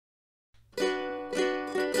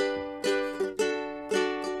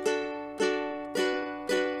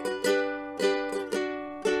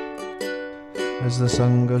As the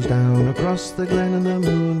sun goes down across the glen and the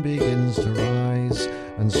moon begins to rise,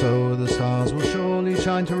 and so the stars will surely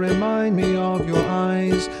shine to remind me of your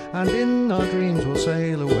eyes. And in our dreams we'll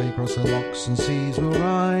sail away, across the lochs and seas we'll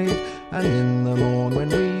ride, and in the morn when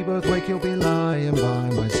we both wake you'll be lying by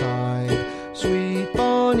my side. Sweet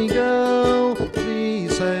bonny girl,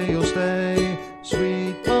 please say you'll stay.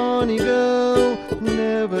 Sweet bonny girl,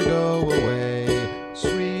 never go away.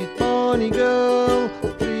 Sweet bonny girl,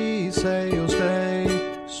 please say you'll stay.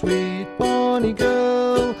 Sweet bonny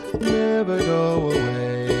girl, never go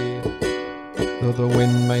away. Though the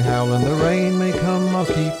wind may howl and the rain may come, I'll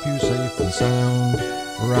keep you safe and sound.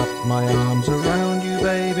 Wrap my arms around you,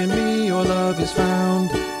 babe, in me your love is found.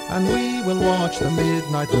 And we will watch the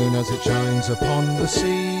midnight moon as it shines upon the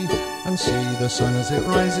sea, and see the sun as it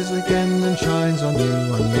rises again and shines on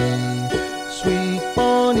you and me. Sweet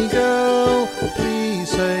bonny girl, please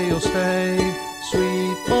say you'll stay.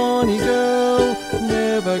 Sweet bonny girl,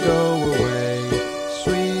 never go away.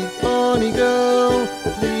 Sweet bonny girl,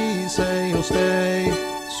 please say you'll stay.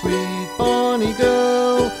 Sweet bonny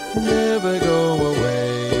girl, never go away.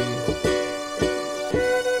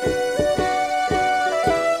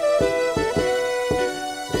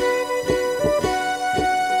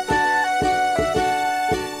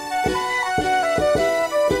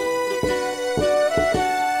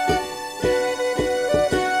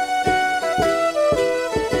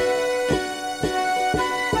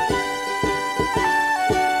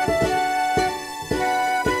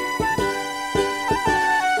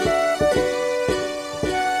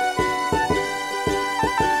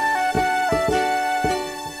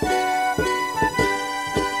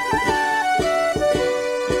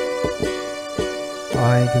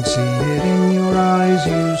 I can see it in your eyes,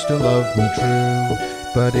 you still love me true,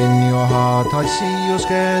 but in your heart I see you're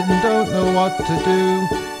scared and don't know what to do.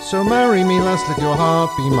 So marry me, lass, let your heart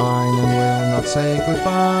be mine, and we'll not say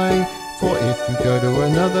goodbye, for if you go to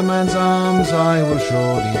another man's arms I will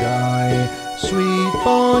surely die. Sweet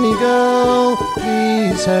bonny girl,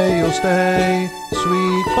 please say you'll stay.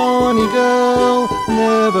 Sweet bonny girl,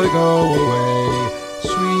 never go away.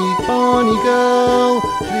 Sweet bonny girl,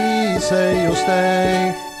 please say you'll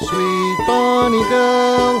stay. Sweet bonny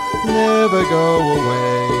girl, never go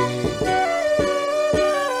away.